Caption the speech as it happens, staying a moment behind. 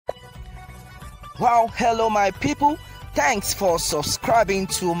Wow, hello my people. Thanks for subscribing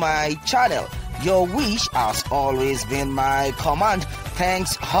to my channel. Your wish has always been my command.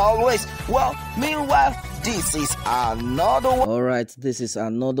 Thanks always. Well, meanwhile, this is another one. Alright, this is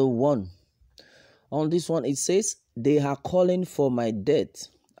another one. On this one, it says, they are calling for my death.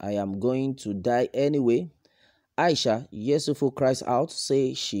 I am going to die anyway. Aïsha, Yesufu cries out,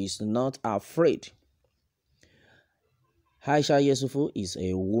 say she's not afraid. Aïsha Yesufu is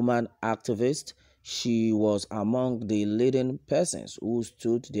a woman activist. She was among the leading persons who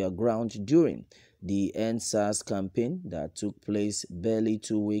stood their ground during the End SARS campaign that took place barely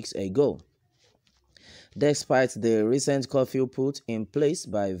 2 weeks ago. Despite the recent curfew put in place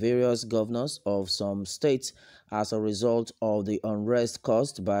by various governors of some states as a result of the unrest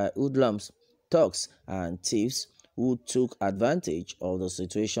caused by hoodlums, thugs, and thieves who took advantage of the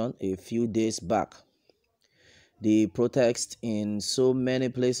situation a few days back. The protests in so many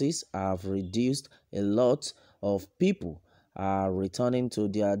places have reduced. A lot of people are returning to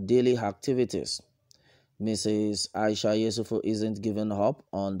their daily activities. Mrs. Aïsha Yesufu isn't giving up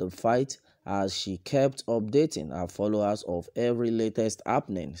on the fight as she kept updating her followers of every latest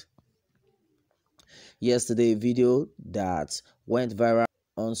happening. Yesterday, a video that went viral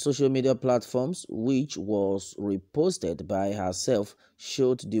on social media platforms, which was reposted by herself,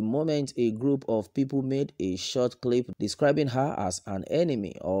 showed the moment a group of people made a short clip describing her as an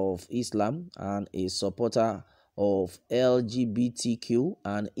enemy of Islam and a supporter of LGBTQ,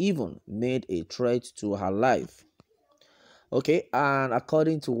 and even made a threat to her life. Okay, and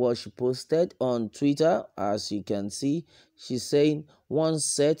according to what she posted on Twitter, as you can see, she's saying, one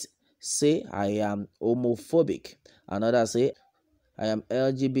set say I am homophobic, another say I am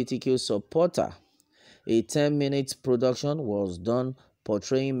LGBTQ supporter. A 10-minute production was done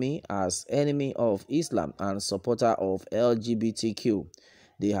portraying me as enemy of Islam and supporter of LGBTQ.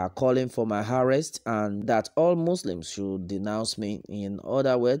 They are calling for my arrest and that all Muslims should denounce me. In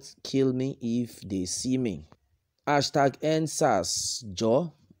other words, kill me if they see me. Hashtag End SARS,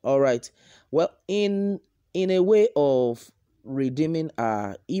 Joe. Alright, well, in a way of redeeming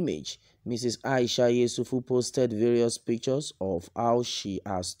her image, Mrs. Aïsha Yesufu posted various pictures of how she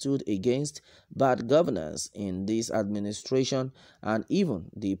has stood against bad governance in this administration and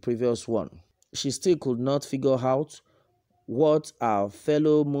even the previous one. She still could not figure out what our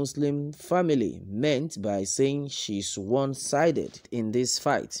fellow Muslim family meant by saying she's one-sided in this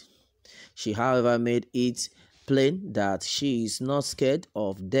fight. She, however, made it plain that she is not scared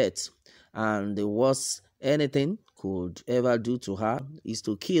of death, and the worst anything could ever do to her is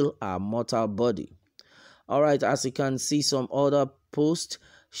to kill her mortal body. Alright, as you can see some other posts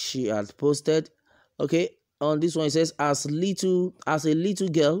she had posted. Okay, on this one it says, as a little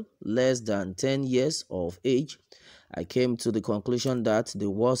girl less than 10 years of age, I came to the conclusion that the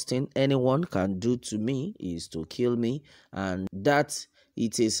worst thing anyone can do to me is to kill me, and that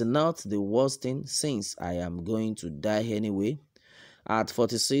it is not the worst thing since I am going to die anyway. At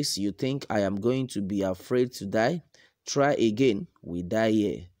 46, you think I am going to be afraid to die? Try again, we die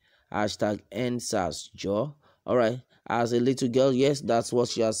here. Hashtag End SARS, Joe. Alright, as a little girl, yes, that's what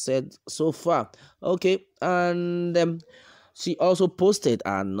she has said so far. Okay, and she also posted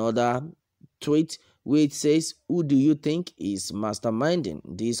another tweet which says, who do you think is masterminding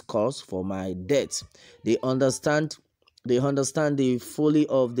this cause for my death? They understand the folly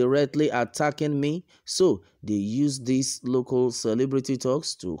of directly attacking me, so they use these local celebrity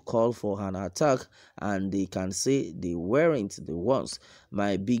talks to call for an attack, and they can say they weren't the ones.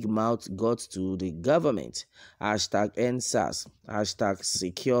 My big mouth got to the government. Hashtag End SARS. Hashtag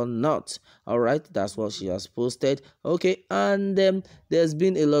secure not. Alright, that's what she has posted. Okay, and there's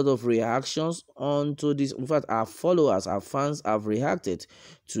been a lot of reactions onto this. In fact, our followers, our fans have reacted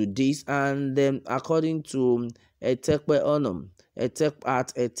to this, and according to Etekpe Onum,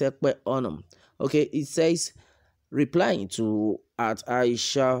 Etekpe Onum. Okay, it says, replying to at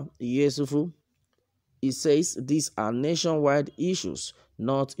Aïsha Yesufu, it says, these are nationwide issues,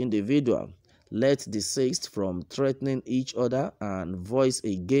 not individual. Let desist from threatening each other and voice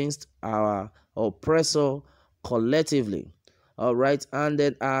against our oppressor collectively. Alright, and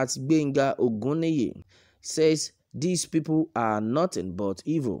then at Gøïng Oguniyi says, these people are nothing but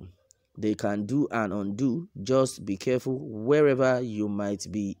evil. They can do and undo. Just be careful wherever you might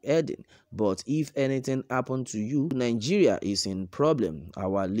be heading. But if anything happened to you, Nigeria is in problem.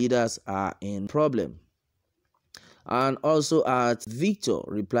 Our leaders are in problem. And also at Victor,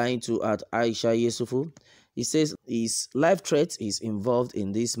 replying to at Aïsha Yesufu, he says his life threat is involved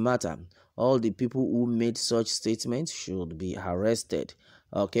in this matter. All the people who made such statements should be arrested.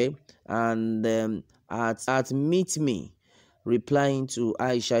 Okay, and at Meet Me, replying to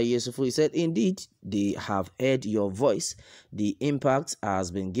Aïsha Yesufu, he said, "Indeed, they have heard your voice. The impact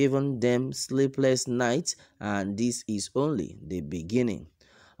has been given them sleepless nights, and this is only the beginning."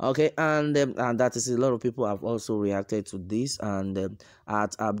 Okay, and that is, a lot of people have also reacted to this. And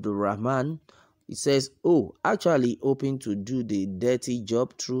at Abdul Rahman, it says, "Oh, actually hoping to do the dirty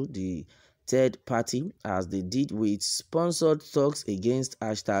job through the third party, as they did with sponsored talks against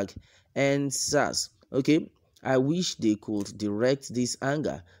hashtag #EndSARS. Okay, I wish they could direct this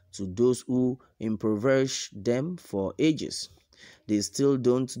anger to those who impoverished them for ages. They still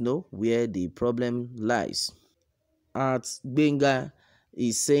don't know where the problem lies." At Gøïng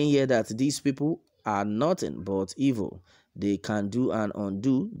is saying here that these people are nothing but evil. They can do and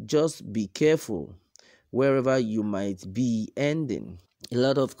undo. Just be careful wherever you might be ending. A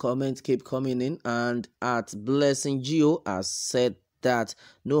lot of comments keep coming in, and at Blessing Geo has said that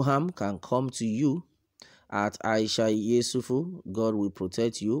no harm can come to you. At Aïsha Yesufu, God will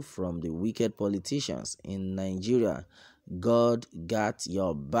protect you from the wicked politicians in Nigeria. God got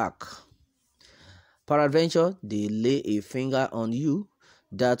your back. Peradventure, they lay a finger on you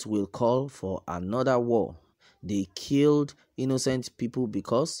that will call for another war. They killed innocent people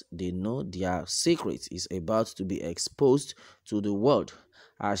because they know their secret is about to be exposed to the world.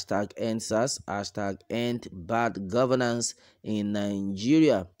 Hashtag #EndSARS, hashtag end bad governance in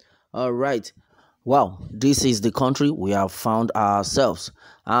Nigeria. All right. Wow, this is the country we have found ourselves.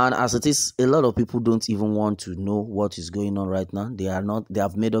 And as it is, a lot of people don't even want to know what is going on right now. They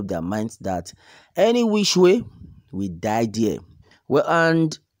have made up their minds that any which way we die there. Well,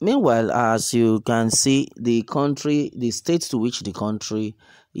 and meanwhile, as you can see, the state to which the country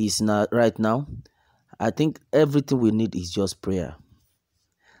is not right now, I think everything we need is just prayer.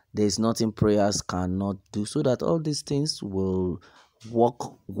 There's nothing prayers cannot do, so that all these things will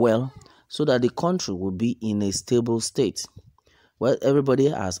work well, so that the country will be in a stable state. Well, everybody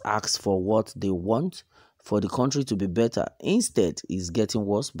has asked for what they want for the country to be better. Instead, it's getting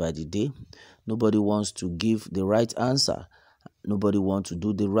worse by the day. Nobody wants to give the right answer. Nobody wants to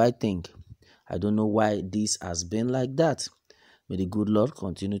do the right thing. I don't know why this has been like that. May the good Lord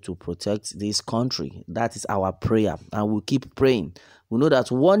continue to protect this country. That is our prayer, and we'll keep praying. We know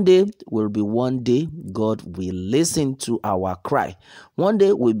that one day will be one day God will listen to our cry. One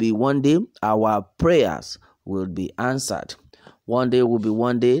day will be one day our prayers will be answered. One day will be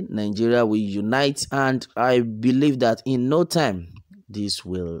one day Nigeria will unite, and I believe that in no time this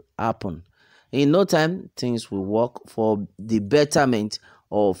will happen. In no time things will work for the betterment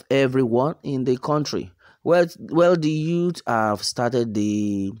of everyone in the country. Well, the youth have started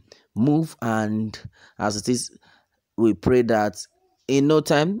the move, and as it is, we pray that in no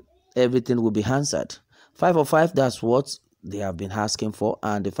time everything will be answered. 505, that's what they have been asking for,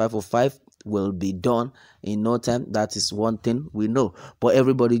 and the 505 will be done in no time. That is one thing we know. But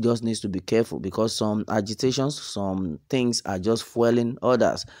everybody just needs to be careful, because some agitations, some things are just fueling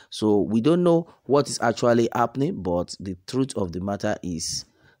others. So we don't know what is actually happening, but the truth of the matter is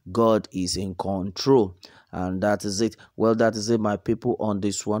God is in control, and that is it. Well, that is it, my people, on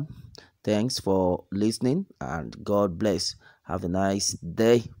this one. Thanks for listening, and God bless. Have a nice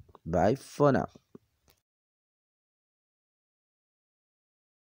day. Bye for now.